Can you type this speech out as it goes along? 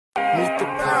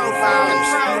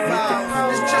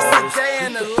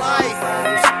life.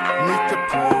 Meet the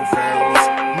Provovilles.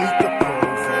 Meet the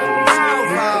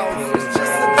Provovilles. It's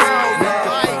just a day in the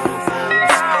life.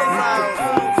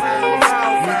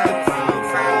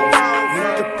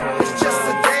 It's just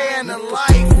a day in the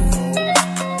life.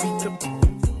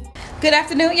 Good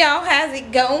afternoon, y'all. How's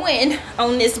it going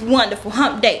on this wonderful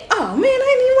hump day? Oh man, I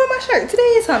didn't even wear my shirt. Today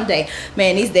is hump day.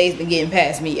 Man, these days been getting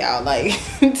past me, y'all. Like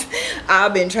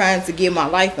I've been trying to get my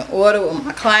life in order with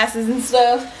my classes and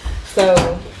stuff.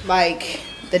 So like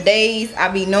the days, I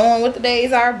be knowing what the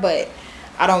days are, but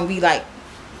I don't be like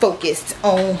focused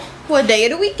on what day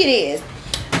of the week it is.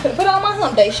 Put on my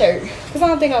hump day shirt because I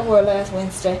don't think I wore it last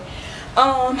Wednesday.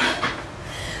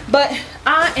 But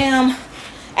I am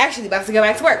actually about to go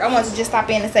back to work. I wanted to just stop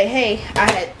in and say, hey,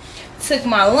 I had took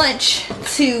my lunch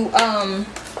to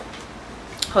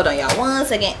hold on y'all 1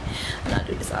 second. I don't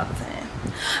do this all the time.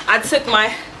 I took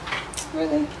my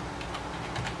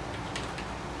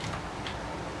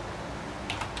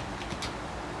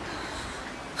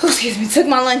excuse me, took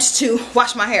my lunch to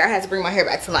wash my hair. I had to bring my hair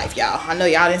back to life, y'all. I know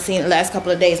y'all didn't see it the last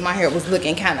couple of days. My hair was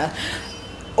looking kind of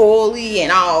oily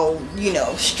and all, you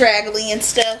know, straggly and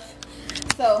stuff.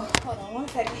 So, hold on 1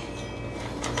 second.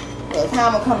 Well,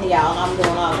 time will come to y'all and I'm doing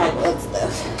all type of other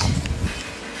stuff.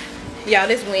 Y'all,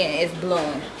 this wind is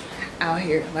blowing out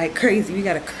here like crazy. We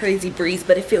got a crazy breeze,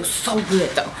 but it feels so good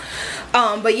though.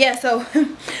 But yeah, so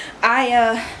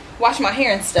I washed my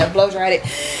hair and stuff, blow dried it,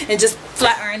 and just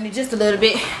flat ironed it just a little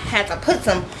bit. Had to put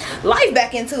some life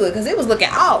back into it because it was looking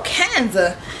all kinds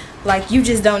of like you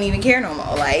just don't even care no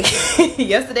more. Like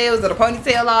yesterday it was in a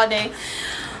ponytail all day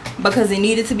because it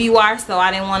needed to be washed, so I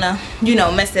didn't want to, you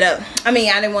know, mess it up. I mean,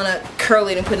 I didn't want to curl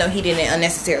it and put no heat in it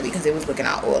unnecessarily because it was looking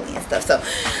all oily and stuff. So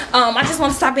I just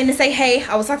want to stop in and say hey.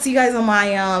 I will talk to you guys on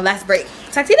my last break.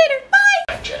 Talk to you later. Bye.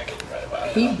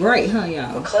 He's bright, huh,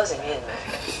 y'all? We're closing in, Mac.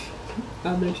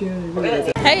 I bet you.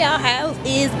 Hey y'all, how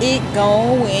is it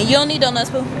going? You don't need donuts,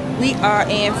 boo. We are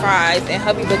in fries and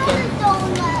hubby looking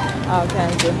all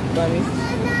kinds of bunnies.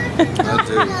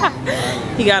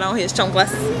 He got on his chunk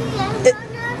glasses.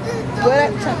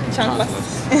 What? Chunk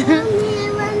glasses.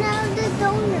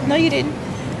 No, you didn't.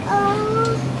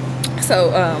 So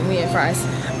we in fries.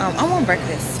 I want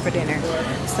breakfast for dinner,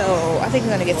 so I think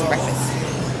we're gonna get some breakfast.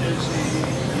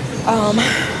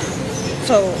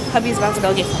 So hubby's about to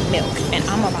go get some milk, and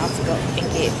I'm about to go and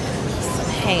get some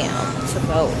ham to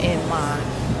go in my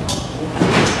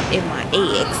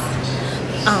eggs.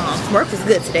 Work was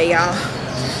good today, y'all.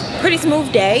 Pretty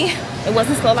smooth day. It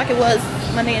wasn't slow like it was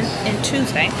Monday and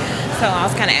Tuesday, so I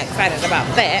was kind of excited about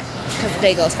that because the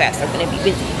day goes faster than it be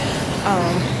busy.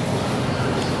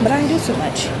 But I didn't do too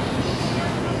much.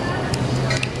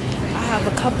 I have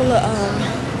a couple of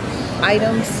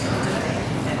items.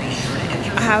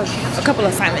 I have a couple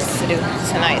of assignments to do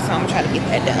tonight, so I'm gonna try to get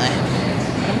that done.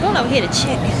 I'm going over here to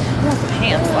check. I want some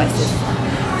ham slices,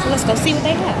 so let's go see what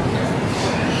they have.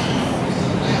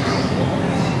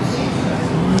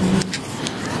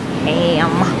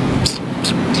 Ham.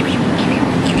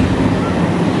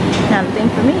 Now the thing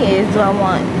for me is, do I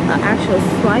want an actual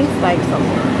slice, like some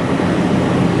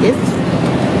this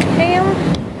ham?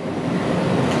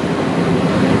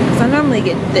 So I normally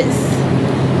get this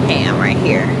ham right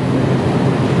here.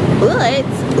 But,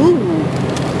 ooh,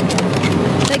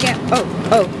 they got,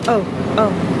 oh,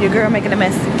 your girl making a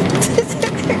mess.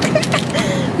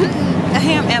 A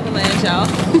ham avalanche, y'all.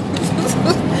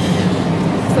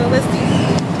 So let's see.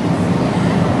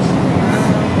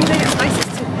 They got spices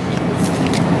too.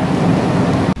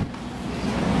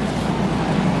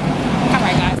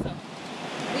 Alright guys, so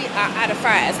we are out of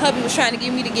fries. Hubby was trying to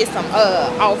get me to get some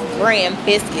off-brand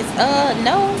biscuits.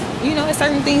 No, you know, there's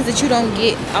certain things that you don't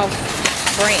get off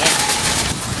brand,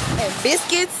 and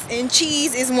biscuits and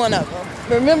cheese is one of them.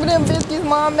 Remember them biscuits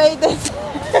mom made that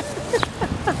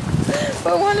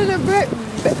for one of the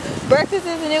breakfasts,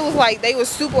 and it was like they was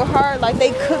super hard, like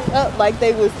they cooked up like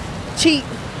they was cheap,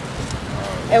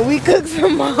 and we cooked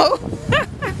some more.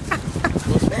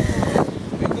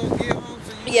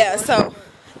 Yeah, so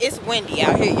it's windy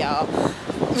out here, y'all.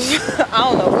 I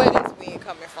don't know where this wind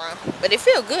coming from, but it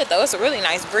feels good though. It's a really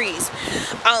nice breeze.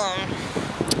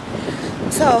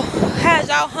 So, how's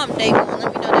y'all hump day going?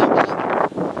 Let me know down below.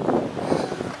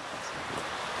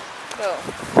 So,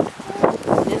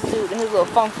 this dude and his little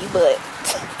funky butt.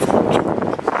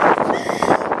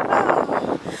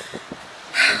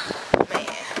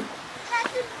 Man.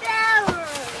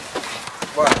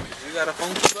 What? You got a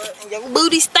funky butt? Your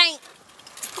booty stink.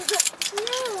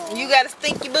 No. You got a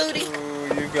stinky booty? Ooh,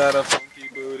 you got a funky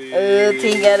booty.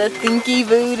 He got a stinky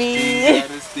booty. He got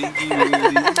a stinky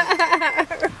booty.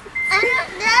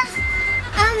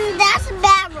 That's a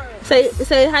bad word.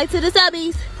 Say hi to the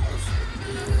subbies.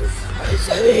 I'm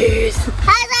so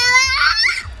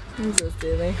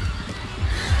silly.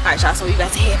 Alright, y'all, so we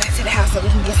about to head back to the house so we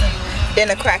can get some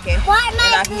dinner cracking. And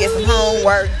I can get some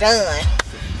homework done.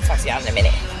 Talk to y'all in a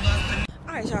minute.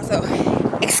 Alright, y'all, so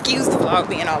excuse the vlog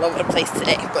being all over the place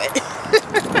today, but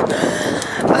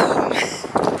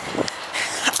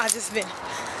I just been,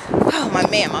 oh my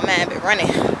mind been running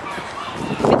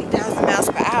 50,000 miles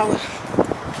per hour.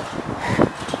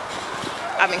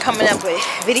 I've been coming up with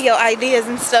video ideas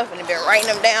and stuff and I've been writing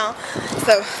them down.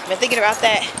 So I've been thinking about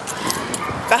that,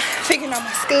 about figuring out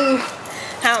my school,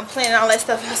 how I'm planning all that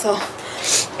stuff. So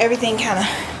everything kind of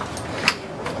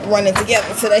running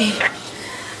together today.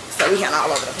 So we kind of all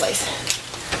over the place.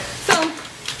 So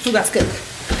we about to cook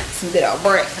some good old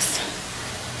breakfast.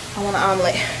 I want an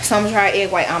omelet. So I'm gonna try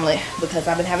egg white omelet because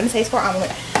I've been having a taste for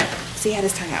omelet. See how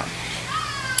this turn out.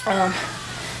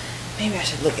 Maybe I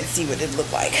should look and see what it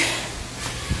look like.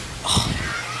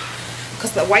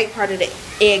 Because the white part of the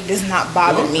egg does not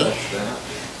bother me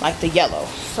like the yellow.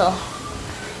 So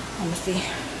I'm gonna see.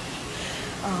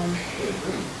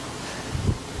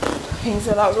 He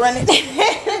said I was running. Dang!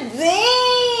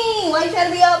 Why you trying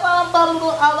to be all up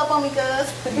on me, cuz?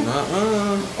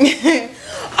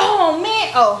 Oh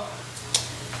man! Oh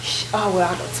well,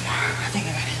 I'll go tomorrow. I think I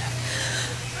got it.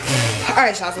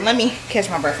 Alright, y'all, so let me catch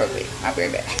my breath real quick. I'll be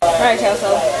right back. Alright, y'all,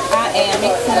 so I am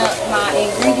mixing up my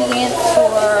ingredients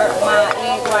for my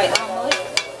egg white omelet.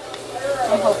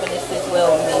 I'm hoping this is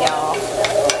well with me, y'all.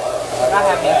 I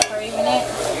have been craving it.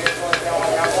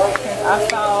 I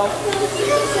saw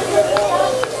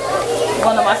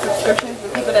one of my subscriptions, the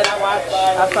people that I watch,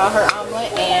 I saw her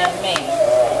omelet, and man,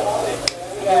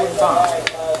 it was bomb.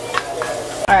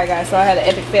 Alright, guys, so I had an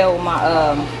epic fail with my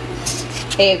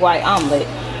egg white omelet.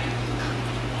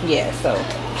 Yeah, so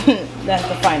that's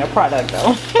the final product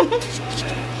though.